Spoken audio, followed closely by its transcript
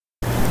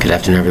Good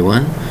afternoon,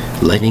 everyone.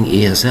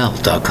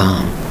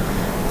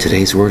 LightningESL.com.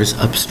 Today's word is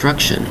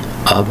obstruction.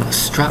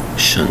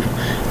 Obstruction.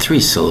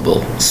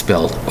 3-syllable,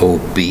 spelled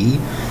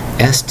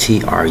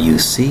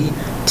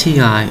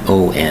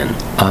O-B-S-T-R-U-C-T-I-O-N.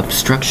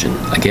 Obstruction.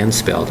 Again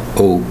spelled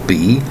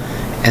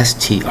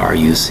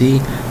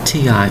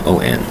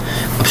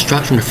O-B-S-T-R-U-C-T-I-O-N.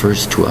 Obstruction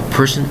refers to a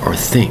person or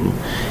thing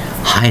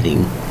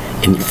hiding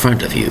in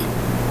front of you.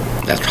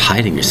 That's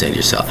hiding, you're saying to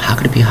yourself. How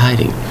could it be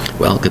hiding?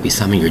 Well, it could be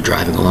something you're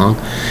driving along,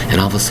 and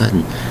all of a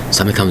sudden,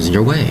 something comes in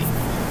your way.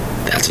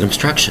 That's an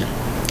obstruction.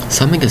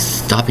 Something is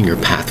stopping your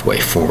pathway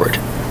forward.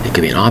 It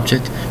could be an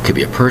object, it could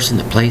be a person,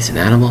 a place, an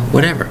animal,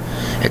 whatever.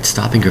 It's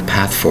stopping your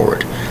path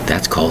forward.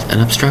 That's called an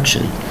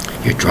obstruction.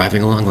 You're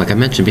driving along, like I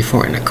mentioned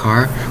before, in a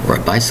car or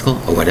a bicycle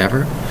or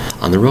whatever,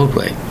 on the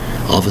roadway.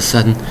 All of a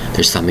sudden,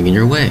 there's something in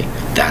your way.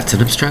 That's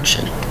an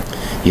obstruction.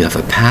 You have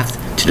a path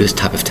to do this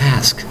type of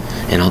task,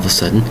 and all of a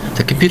sudden,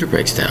 the computer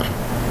breaks down.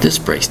 This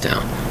breaks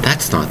down.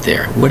 That's not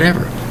there.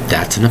 Whatever.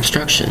 That's an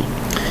obstruction.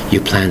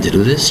 You plan to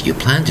do this, you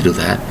plan to do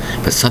that,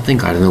 but something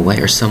got in the way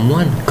or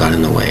someone got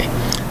in the way.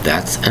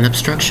 That's an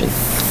obstruction.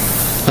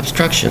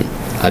 Obstruction,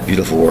 a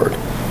beautiful word.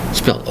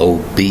 Spelled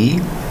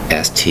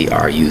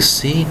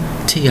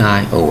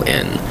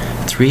O-B-S-T-R-U-C-T-I-O-N.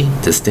 3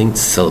 distinct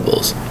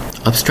syllables.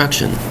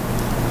 Obstruction.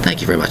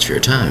 Thank you very much for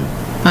your time.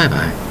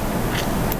 Bye-bye.